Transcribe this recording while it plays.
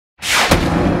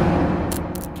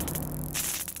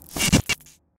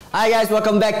Hi guys,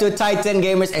 welcome back to Titan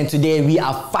Gamers, and today we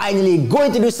are finally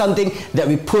going to do something that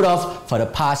we put off for the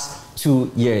past 2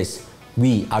 years.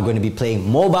 We are going to be playing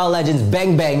Mobile Legends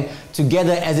Bang Bang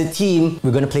together as a team.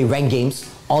 We're going to play ranked games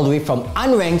all the way from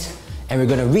unranked, and we're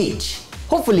going to reach,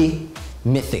 hopefully,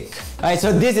 Mythic. Alright,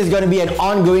 so this is going to be an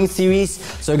ongoing series,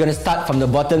 so we're going to start from the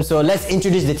bottom. So let's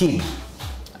introduce the team.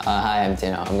 Hi, I'm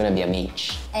Tino. I'm gonna be a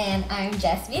mage. And I'm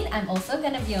Jasmine. I'm also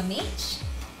gonna be a mage.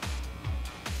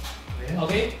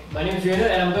 Okay, my name is Rainer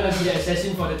and I'm gonna be the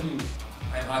assassin for the team.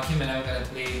 I'm Hakim and I'm gonna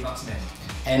play Marksman.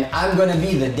 And I'm going to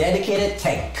be the dedicated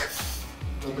tank.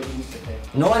 Nobody needs the tank.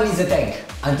 No one needs a tank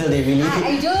until they really...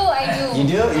 I do. You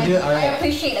do? You do? Alright. I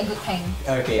appreciate a good tank.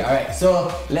 Okay, alright.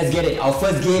 So, let's get it. Our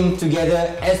first game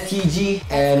together, STG,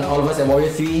 and all of us at Warrior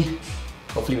 3.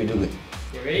 Hopefully we do good.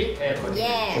 You ready?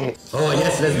 Yeah. Oh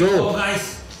yes, let's go. Oh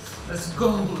guys, let's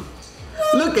go.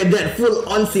 Look at that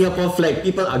full-on Singapore flag.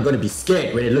 People are going to be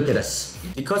scared when they look at us.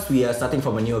 Because we are starting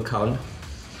from a new account,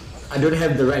 I don't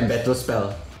have the right battle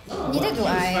spell. Neither do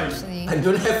I actually. I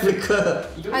don't have flicker.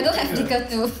 I don't have flicker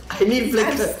too. I need I'm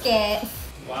flicker. scared.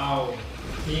 Wow.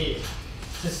 Okay.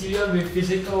 Sicilian with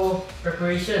physical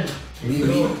preparation. We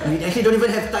actually don't even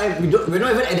have time. We're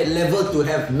not even at that level to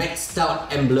have maxed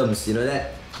out emblems. You know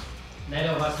that?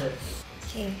 Neither of us have.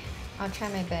 Okay, I'll try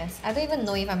my best. I don't even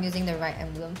know if I'm using the right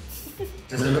emblem.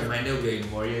 Just a reminder, we're in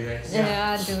Warrior guys.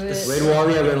 Yeah, do it. When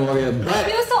warrior. I But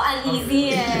feel so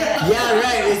uneasy. yeah,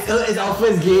 right. It's our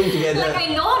first game together. Like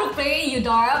I know how to play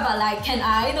Eudora, but like, can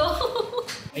I though?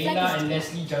 Ayla and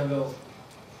Leslie jungle.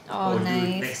 Oh, Dude,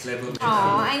 nice. next level.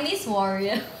 Oh, I miss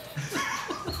Warrior.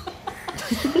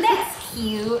 That's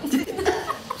cute.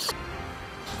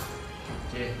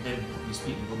 Okay, then you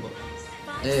speak in robot.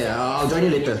 Yeah, I'll join you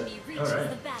later. Alright.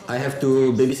 I have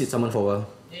to babysit someone for a while.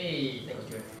 Hey, thank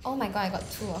you. Oh my god, I got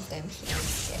 2 of them. I'm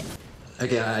scared.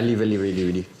 Okay, I leave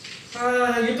already.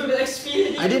 Ah, you took the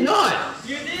XP. I did not!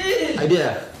 You did! I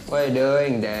did. What are you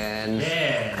doing then?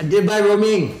 Yeah. I did by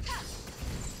roaming.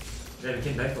 Then we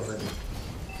can die for her.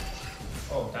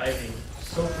 Oh, diving.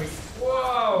 So quick.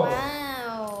 Wow!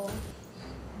 Wow.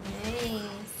 Nice.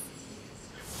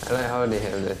 I like how they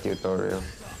have the tutorial.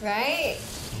 Right?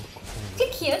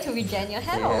 Click here to regen your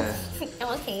health. Yeah.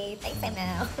 I'm okay, thanks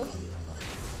ML.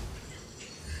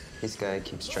 This guy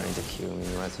keeps trying to kill me.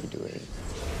 What's he doing?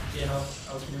 You know,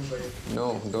 I'll kill him for you.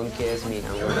 No, don't KS me.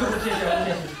 I'm Don't gonna... chase you, I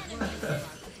won't chase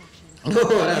you. Oh,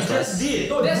 You that's just fast. did!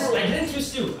 No, that's... I didn't kill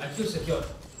you. I killed secured.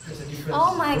 There's a difference.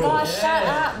 Oh my Bro, gosh, shut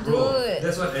up, Bro, dude.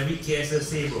 that's what every KSer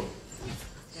say, bro.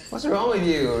 What's wrong with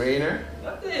you, Rainer?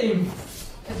 Nothing!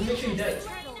 Have to make sure he died.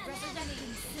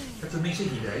 Have to make sure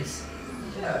he dies.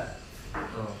 Yeah. Oh,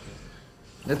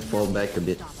 okay. Let's fall back a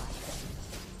bit.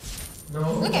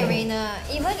 No. Look at Reina,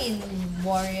 even in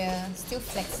Warrior, still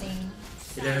flexing.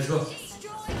 Okay, then let's go.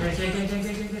 Okay.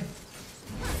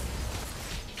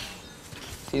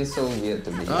 Feels so weird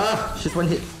to be. Ah, she's one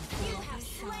hit.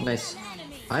 Nice.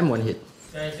 I'm one hit.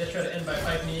 Guys, let's try to end by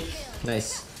 5 minutes.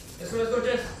 Nice. Let's go,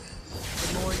 Jess.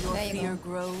 There you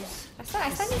go. I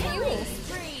started you.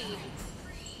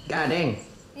 God dang.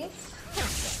 Eh?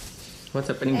 What's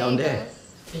happening There down you there?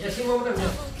 Hey, just sing one more time,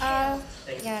 yeah.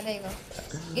 Yeah, there you go.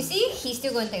 You see, he's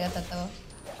still going to take a turtle.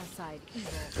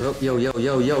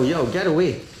 Yo, get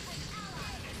away.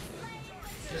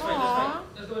 That's fine.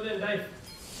 Let's go there and dive.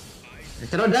 I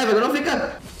cannot dive, I got no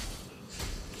flicker.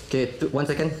 Okay, 1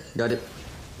 second. Got it.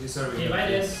 Sorry. Okay, bye,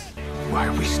 Jess. Why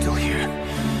are we still here?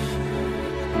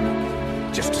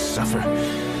 Just to suffer?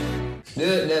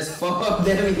 Dude, there's 4 of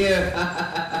them here.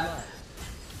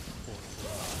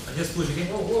 I just push again.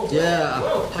 Whoa. Yeah,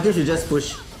 Hakim should just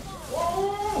push.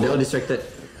 They're all distracted.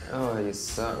 Oh, you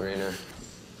suck, Rainer.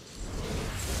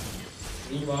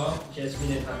 Meanwhile,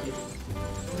 Jasmine and Hakim.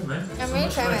 Oh, man. I'm So really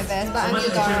much trying my life. best, but So I'm much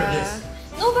Eudora. action at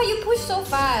this. No, but you push so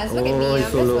fast. Look at Oh, me, it's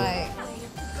I'm so just low. like...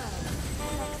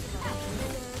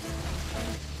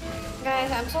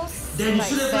 Guys, I'm so Then you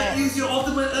should have sad. used your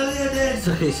ultimate earlier then.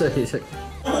 Sorry.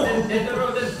 Then the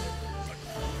road, then.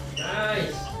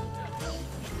 Nice.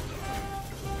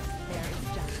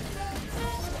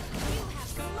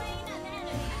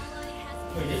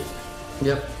 Wait, did?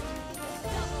 Yep.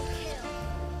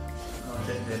 Oh,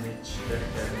 that damage.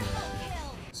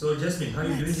 So Jasmine, how are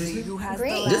you doing, Jasmine?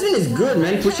 Great. Jasmine is good,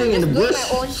 man. Pushing in the I'm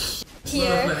just bush. doing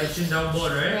my own Lot here. of action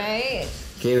downboard, right? Right?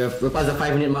 Okay, we're past the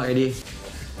 5-minute mark already.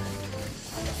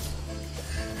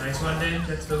 Nice one then,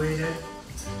 that's the way then.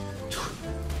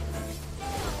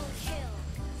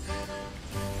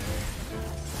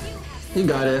 You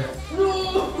got it.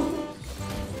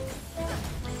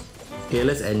 Okay,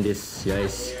 let's end this,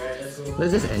 guys.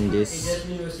 Let's just end Hey, this.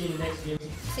 Jasmine, we'll see you in the next game.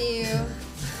 See you.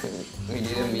 We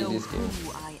didn't meet this game.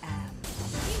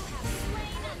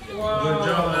 Wow. Good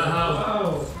job, Lahao.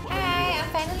 Wow. Hi, I'm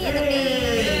finally at the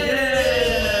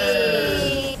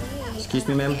base. Excuse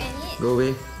me, ma'am. Go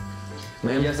away.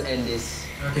 Ma'am, just end this.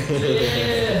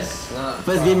 Yes. Not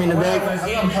First game in the bag.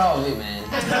 I'm proud of it, man.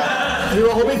 We were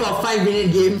hoping for a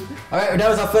 5-minute game. Alright, that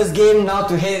was our first game. Now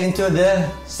to head into the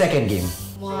second game.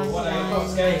 What are your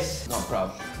thoughts, guys? Not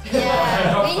proud.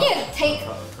 Yeah, we need to take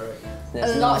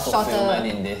There's a lot no shorter. fulfillment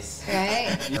in this.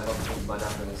 right?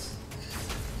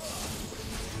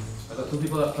 I got two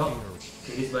people up top.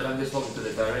 Okay, this Badam just walked into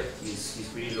the turret. He's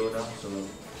pretty low now, so.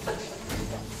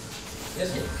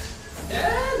 Yes, you.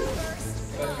 Dan!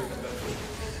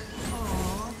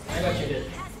 I got you, Dan.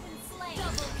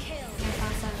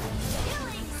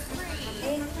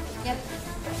 Yep.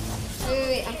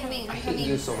 Wait, I'm coming. I hate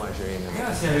you so much, Reina.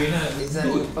 Yeah, Serena. Is that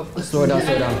purpose? Slow down,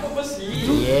 slow down.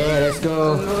 Yeah, let's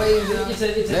go.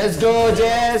 Let's go,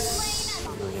 Jess.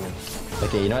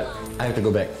 Okay, you know what? I have to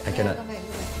go back. I cannot. Go back, go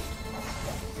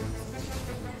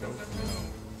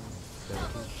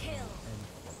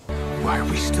back. Why are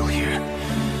we still here?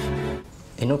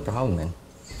 Ain't no problem, man.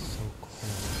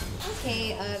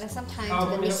 Okay, there's some time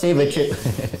Oh, to the Save a trip.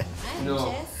 I'm No,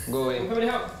 Jess. go away. Come and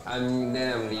help. I'm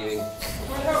leaving.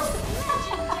 Come and help.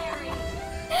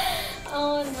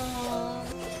 Oh no.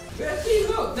 Betty,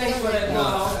 look. Thanks for that. No,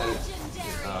 Wow.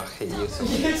 I hate you so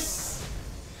much. Yes.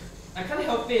 I can't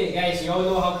help it, guys. You all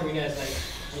know how Karina is like.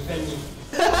 Defend me.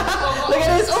 Look at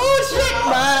this. Oh shit!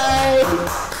 Bye.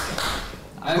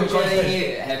 I'm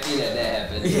really happy that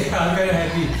happened. Yeah, I'm kind of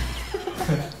happy.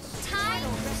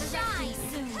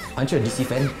 Aren't you a DC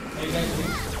fan? Are you guys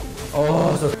doing?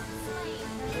 Oh, so.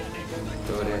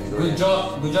 Go then, go Good then.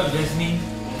 job, Jasmine.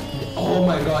 Oh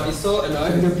my god, it's so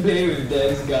annoying to play with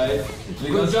this guy.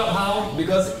 Good job, Hao.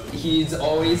 Because he's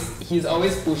always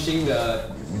pushing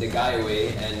the guy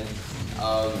away, and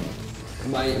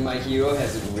my hero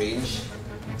has range,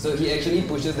 so he actually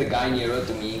pushes the guy nearer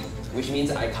to me, which means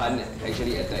I can't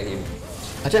actually attack him.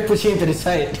 I tried pushing him to the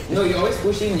side. No, you're always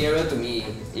pushing nearer to me.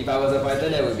 If I was a fighter,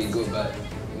 that would be good, but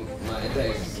my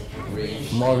attack is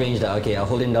range. More range, that. Okay, I'll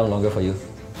hold him down longer for you.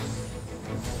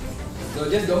 No,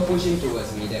 just don't push him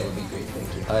towards me. That would be great.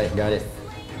 Thank you. Alright, got it.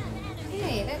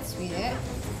 Hey, that's weird.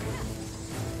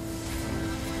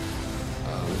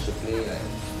 We should play like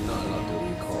not allowed to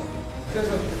recall. Let's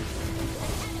go.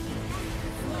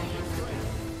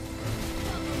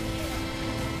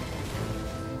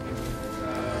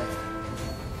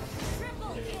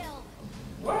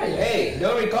 Why? Hey,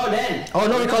 don't recall then. Oh,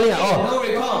 no recalling. Oh, No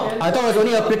recall. I thought it was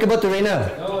only applicable to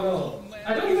Reina. No, no.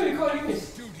 I don't even recall you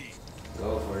guys.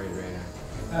 Go for it, Reina.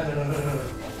 No.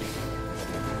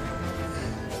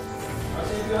 I'll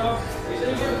save you out. I'll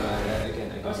save you. I can.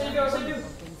 I'll save you. I'll save you.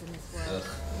 Ugh.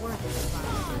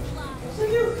 I'll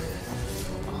save you.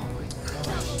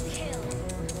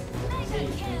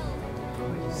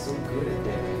 So good at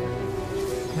that.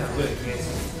 Yeah, good. Yes.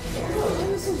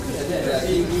 You're so good at that.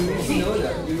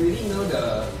 You really know the.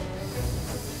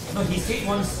 No, he said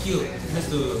one skill just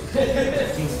to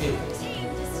think skill.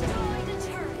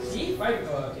 See? 5?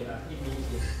 Oh, okay lah. Hit me.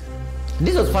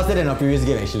 This was faster than our previous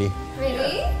game, actually.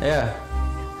 Really? Yeah.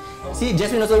 See,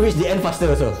 Jasmine also reached the end faster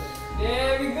also.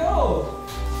 There we go.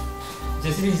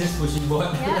 Jasmine is just pushing board.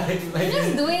 Yeah. I'm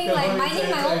just doing like minding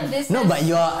my own business. No, but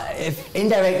you're, if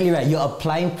indirectly, right, you're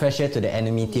applying pressure to the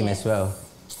enemy team as well.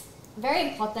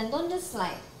 Very important. Don't just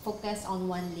like focus on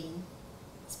one lane.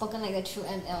 Spoken like a true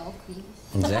ML queen.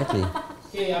 Exactly.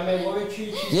 Okay, I'm at Warrior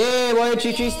 3. Yay, Warrior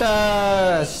 3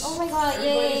 stars! Oh my god,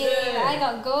 Everybody's yay! there. I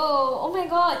got gold. Oh my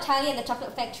god, Charlie and the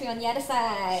Chocolate Factory on the other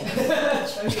side.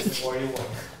 Warrior 1.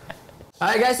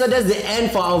 Alright guys, so that's the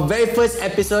end for our very first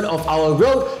episode of our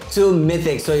road to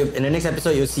Mythic. So in the next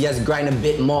episode, you'll see us grind a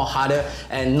bit more harder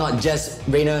and not just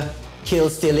Reina kill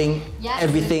stealing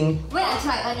everything. Wait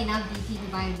until I earn enough BP to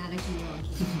buy another hero.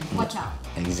 Watch out.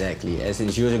 Exactly. As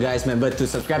usual guys, remember to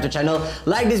subscribe to the channel,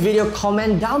 like this video,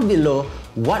 comment down below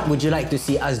what would you like to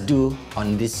see us do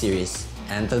on this series.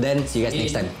 And until then, see you guys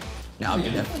next time. Now,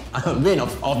 Rain,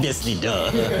 obviously,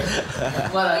 duh.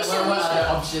 What are the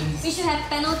options? We should have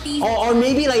penalties. Or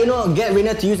maybe like, you know, get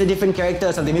Reina to use a different character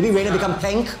or something. Maybe Reina become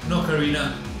tank. No,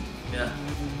 Karina. Yeah.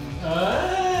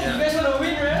 You guys wanna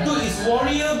win, right? Dude, it's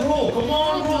Warrior, bro. Come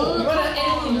on, bro. You wanna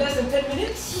end in less than 10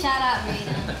 minutes? Shut up,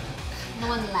 Reina. No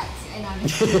one likes you.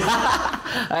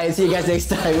 Alright, see you guys next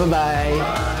time. Bye-bye.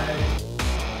 Bye.